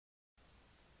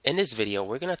In this video,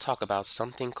 we're going to talk about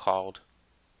something called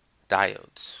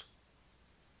diodes.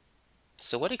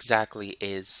 So what exactly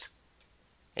is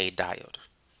a diode?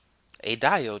 A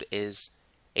diode is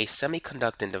a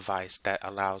semiconducting device that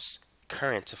allows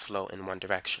current to flow in one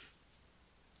direction.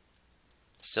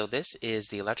 So this is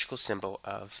the electrical symbol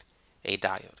of a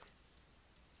diode.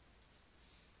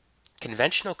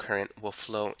 Conventional current will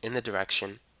flow in the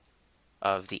direction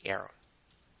of the arrow.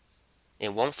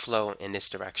 It won't flow in this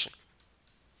direction.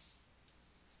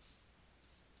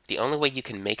 The only way you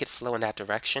can make it flow in that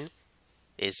direction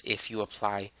is if you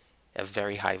apply a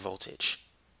very high voltage,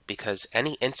 because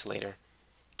any insulator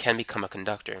can become a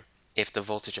conductor if the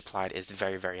voltage applied is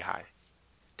very, very high.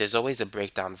 There's always a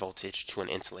breakdown voltage to an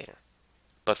insulator.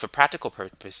 But for practical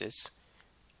purposes,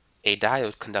 a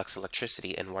diode conducts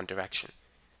electricity in one direction.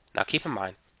 Now keep in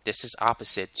mind, this is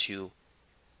opposite to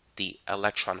the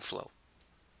electron flow.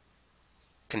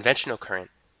 Conventional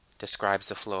current describes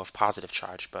the flow of positive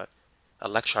charge, but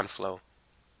electron flow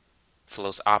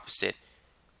flows opposite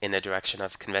in the direction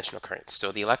of conventional current.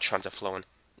 So the electrons are flowing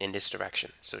in this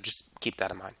direction. So just keep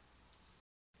that in mind.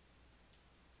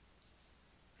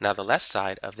 Now the left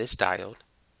side of this diode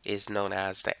is known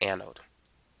as the anode,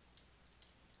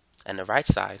 and the right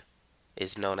side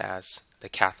is known as the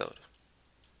cathode.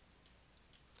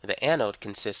 The anode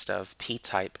consists of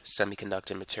p-type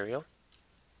semiconductor material,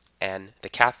 and the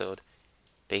cathode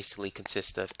basically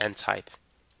consists of n-type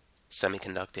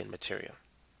semiconducting material.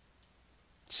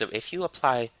 So if you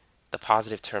apply the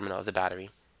positive terminal of the battery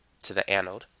to the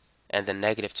anode and the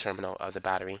negative terminal of the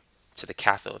battery to the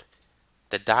cathode,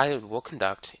 the diode will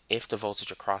conduct if the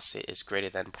voltage across it is greater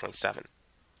than 0.7.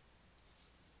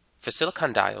 For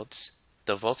silicon diodes,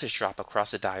 the voltage drop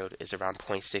across the diode is around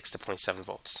 0.6 to 0.7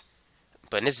 volts.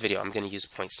 But in this video, I'm going to use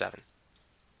 0.7.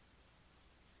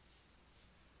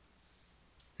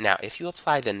 Now, if you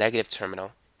apply the negative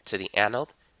terminal to the anode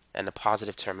and the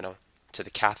positive terminal to the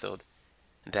cathode,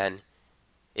 then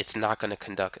it's not going to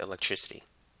conduct electricity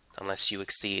unless you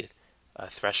exceed a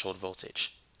threshold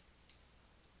voltage.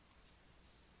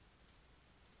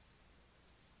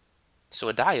 So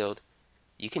a diode,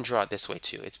 you can draw it this way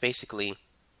too. It's basically,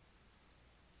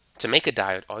 to make a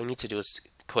diode, all you need to do is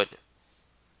put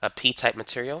a p-type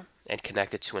material and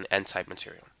connect it to an n-type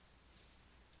material.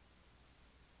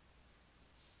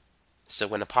 So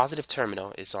when the positive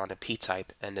terminal is on the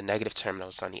p-type and the negative terminal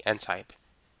is on the n-type,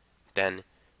 then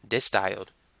this diode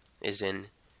is in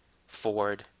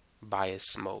forward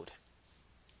bias mode.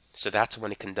 So that's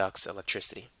when it conducts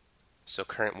electricity. So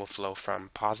current will flow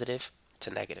from positive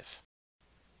to negative.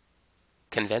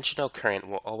 Conventional current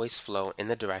will always flow in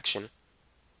the direction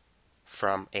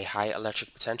from a high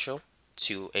electric potential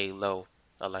to a low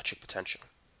electric potential.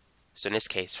 So in this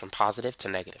case, from positive to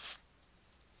negative.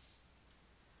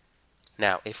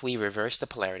 Now, if we reverse the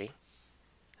polarity,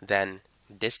 then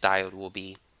this diode will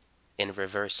be in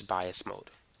reverse bias mode.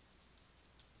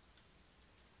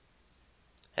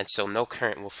 And so no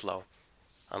current will flow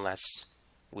unless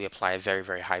we apply a very,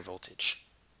 very high voltage.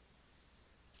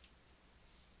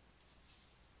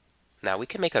 Now we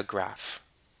can make a graph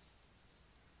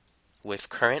with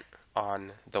current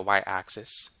on the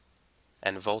y-axis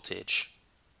and voltage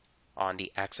on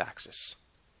the x-axis.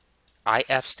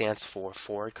 IF stands for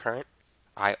forward current,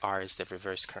 IR is the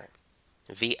reverse current.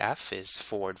 VF is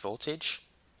forward voltage,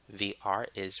 VR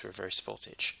is reverse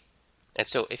voltage. And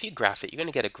so if you graph it, you're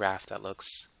going to get a graph that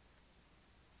looks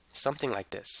something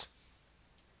like this.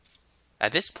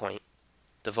 At this point,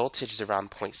 the voltage is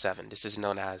around 0.7. This is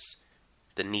known as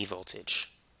the knee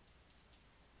voltage.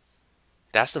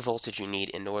 That's the voltage you need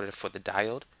in order for the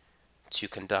diode to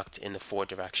conduct in the forward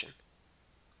direction.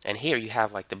 And here you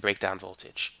have like the breakdown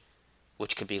voltage,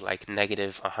 which could be like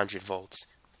negative 100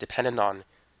 volts, depending on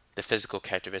the physical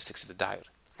characteristics of the diode.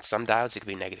 Some diodes, it could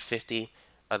be negative 50,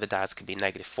 other diodes could be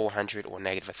negative 400 or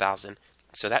negative 1000.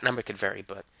 So that number could vary,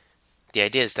 but the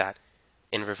idea is that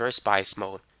in reverse bias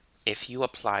mode, if you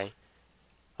apply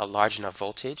a large enough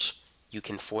voltage, you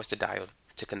can force the diode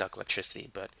to conduct electricity,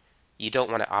 but you don't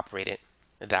want to operate it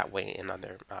that way in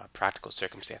other practical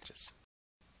circumstances.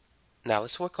 Now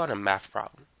let's work on a math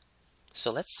problem.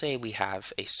 So let's say we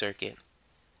have a circuit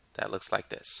that looks like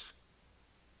this.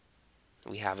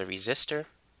 We have a resistor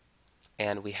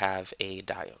and we have a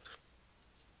diode.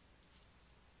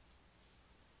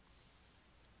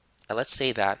 Now let's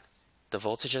say that the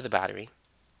voltage of the battery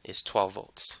is 12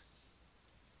 volts.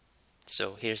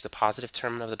 So here's the positive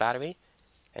terminal of the battery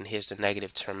and here's the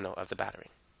negative terminal of the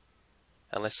battery.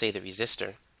 And let's say the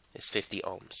resistor is 50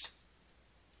 ohms.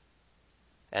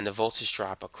 And the voltage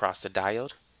drop across the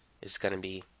diode is going to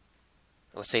be,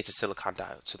 let's say it's a silicon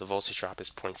diode, so the voltage drop is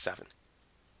 0.7.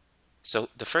 So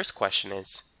the first question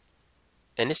is,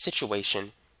 in this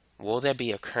situation, will there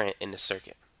be a current in the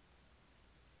circuit?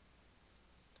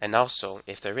 And also,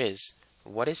 if there is,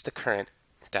 what is the current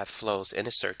that flows in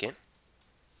the circuit?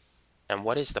 And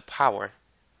what is the power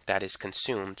that is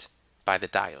consumed by the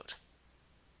diode?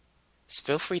 So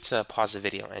feel free to pause the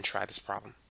video and try this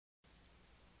problem.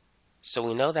 So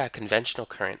we know that conventional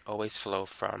current always flows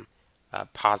from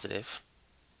positive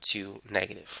to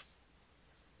negative.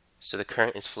 So the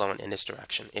current is flowing in this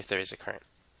direction if there is a current,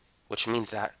 which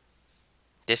means that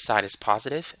this side is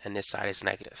positive and this side is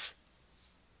negative.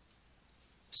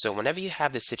 So whenever you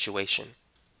have this situation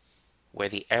where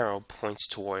the arrow points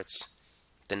towards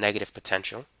the negative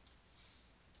potential,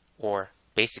 or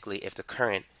basically if the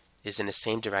current is in the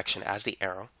same direction as the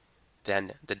arrow,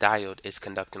 then the diode is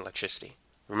conducting electricity.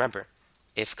 Remember,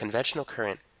 if conventional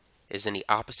current is in the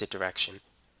opposite direction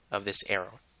of this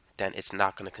arrow, then it's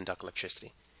not going to conduct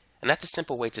electricity. And that's a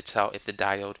simple way to tell if the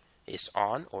diode is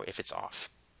on or if it's off.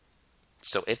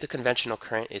 So if the conventional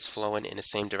current is flowing in the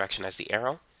same direction as the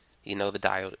arrow, you know the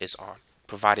diode is on,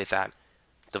 provided that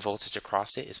the voltage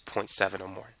across it is 0.7 or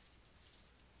more.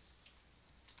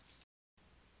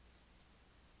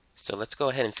 So let's go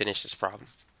ahead and finish this problem.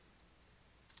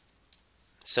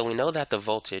 So we know that the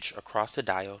voltage across the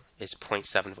diode is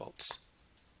 0.7 volts.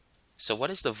 So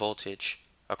what is the voltage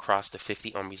across the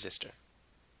 50 ohm resistor?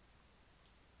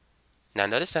 Now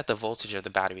notice that the voltage of the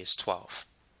battery is 12,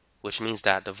 which means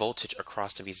that the voltage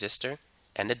across the resistor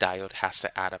and the diode has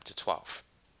to add up to 12,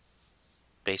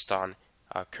 based on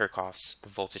Kirchhoff's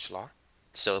voltage law.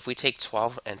 So if we take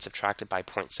 12 and subtract it by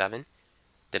 0.7, then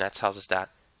that tells us that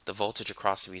the voltage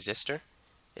across the resistor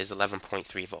is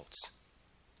 11.3 volts.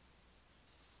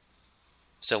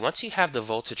 So once you have the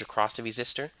voltage across the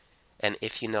resistor, and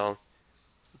if you know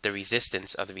the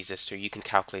resistance of the resistor, you can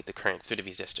calculate the current through the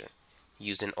resistor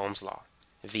using Ohm's law,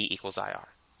 V equals IR.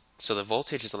 So the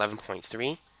voltage is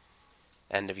 11.3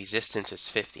 and the resistance is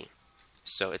 50.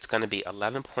 So it's going to be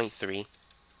 11.3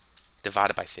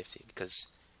 divided by 50,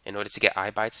 because in order to get I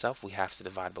by itself, we have to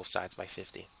divide both sides by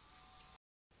 50.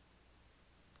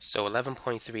 So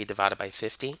 11.3 divided by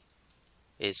 50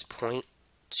 is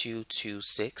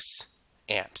 0.226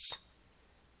 amps.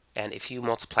 And if you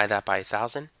multiply that by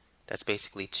 1,000, that's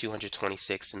basically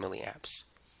 226 milliamps.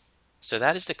 So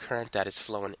that is the current that is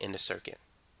flowing in the circuit.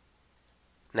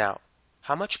 Now,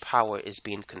 how much power is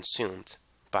being consumed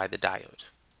by the diode?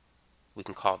 We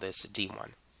can call this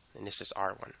D1, and this is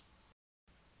R1.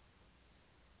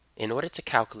 In order to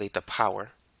calculate the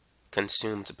power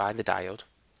consumed by the diode,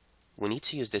 we need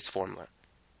to use this formula.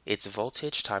 It's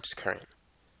voltage times current.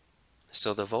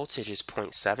 So the voltage is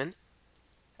 0.7,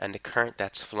 and the current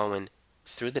that's flowing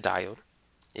through the diode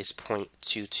is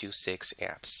 0.226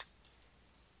 amps.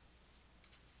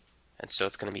 And so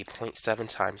it's going to be 0.7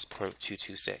 times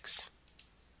 0.226.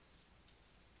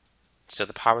 So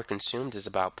the power consumed is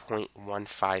about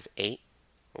 0.158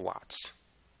 watts.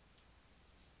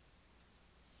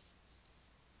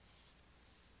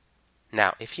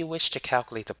 Now, if you wish to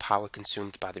calculate the power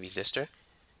consumed by the resistor,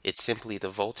 it's simply the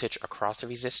voltage across the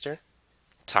resistor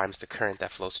times the current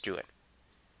that flows through it.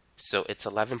 So it's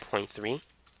 11.3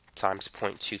 times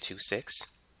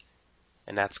 0.226,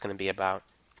 and that's going to be about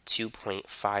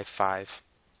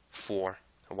 2.554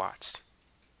 watts.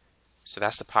 So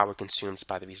that's the power consumed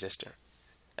by the resistor.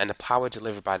 And the power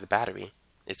delivered by the battery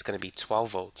is going to be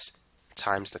 12 volts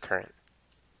times the current.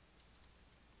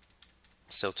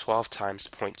 So 12 times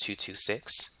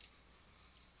 0.226,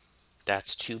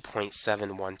 that's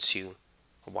 2.712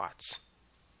 watts.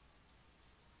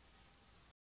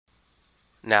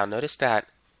 Now notice that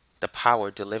the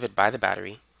power delivered by the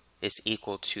battery is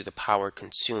equal to the power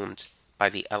consumed by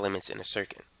the elements in the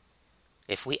circuit.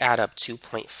 If we add up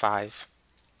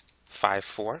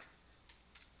 2.554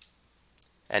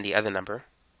 and the other number,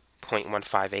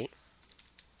 0.158,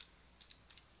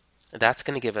 that's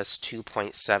going to give us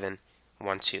 2.712.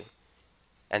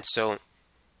 And so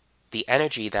the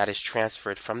energy that is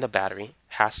transferred from the battery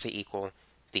has to equal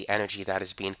the energy that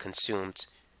is being consumed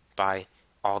by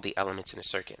all the elements in the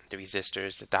circuit, the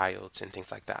resistors, the diodes, and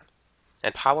things like that.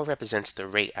 And power represents the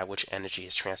rate at which energy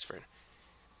is transferred.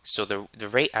 So the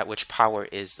rate at which power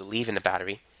is leaving the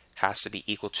battery has to be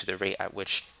equal to the rate at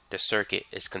which the circuit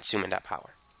is consuming that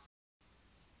power.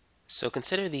 So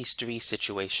consider these three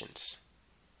situations.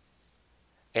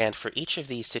 And for each of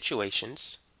these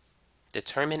situations,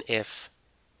 determine if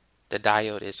the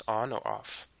diode is on or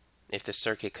off, if the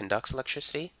circuit conducts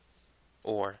electricity,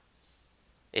 or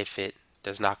if it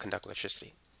does not conduct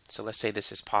electricity. So let's say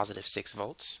this is positive 6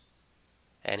 volts,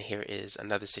 and here is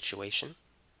another situation.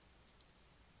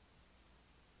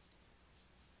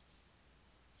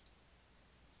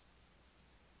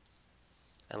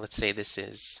 And let's say this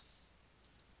is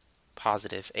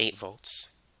positive 8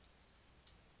 volts.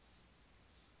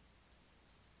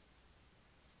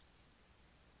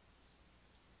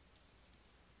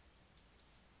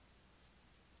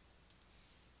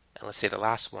 And let's say the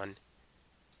last one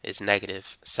is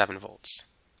negative 7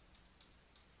 volts.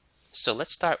 So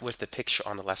let's start with the picture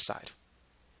on the left side.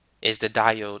 Is the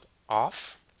diode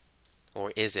off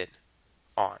or is it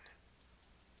on?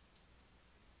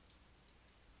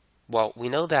 Well, we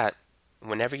know that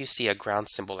whenever you see a ground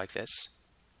symbol like this,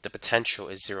 the potential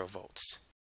is 0 volts.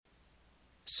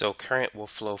 So current will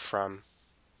flow from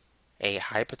a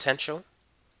high potential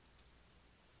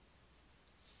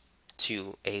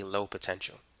to a low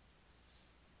potential.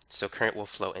 So current will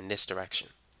flow in this direction.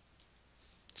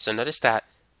 So notice that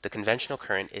the conventional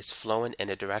current is flowing in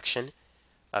the direction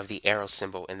of the arrow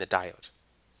symbol in the diode.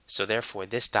 So therefore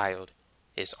this diode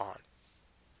is on.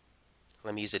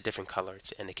 Let me use a different color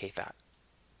to indicate that.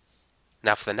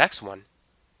 Now for the next one,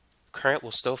 current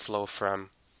will still flow from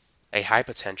a high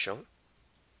potential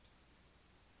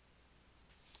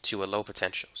to a low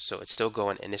potential. So it's still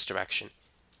going in this direction.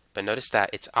 But notice that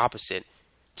it's opposite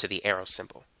to the arrow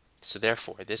symbol. So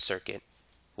therefore this circuit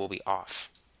will be off.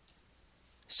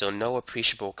 So no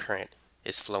appreciable current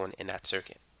is flowing in that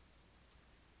circuit.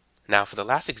 Now for the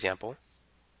last example,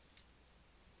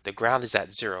 the ground is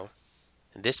at 0.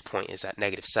 And this point is at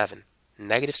negative 7.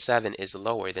 Negative 7 is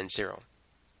lower than 0.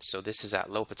 So this is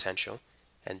at low potential,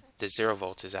 and the 0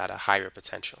 volts is at a higher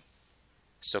potential.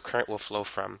 So current will flow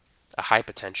from a high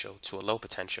potential to a low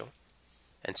potential.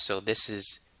 And so this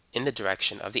is in the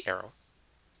direction of the arrow.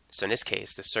 So in this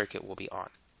case, the circuit will be on.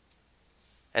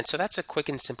 And so that's a quick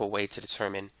and simple way to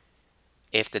determine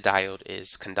if the diode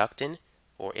is conducting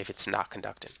or if it's not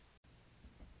conducting.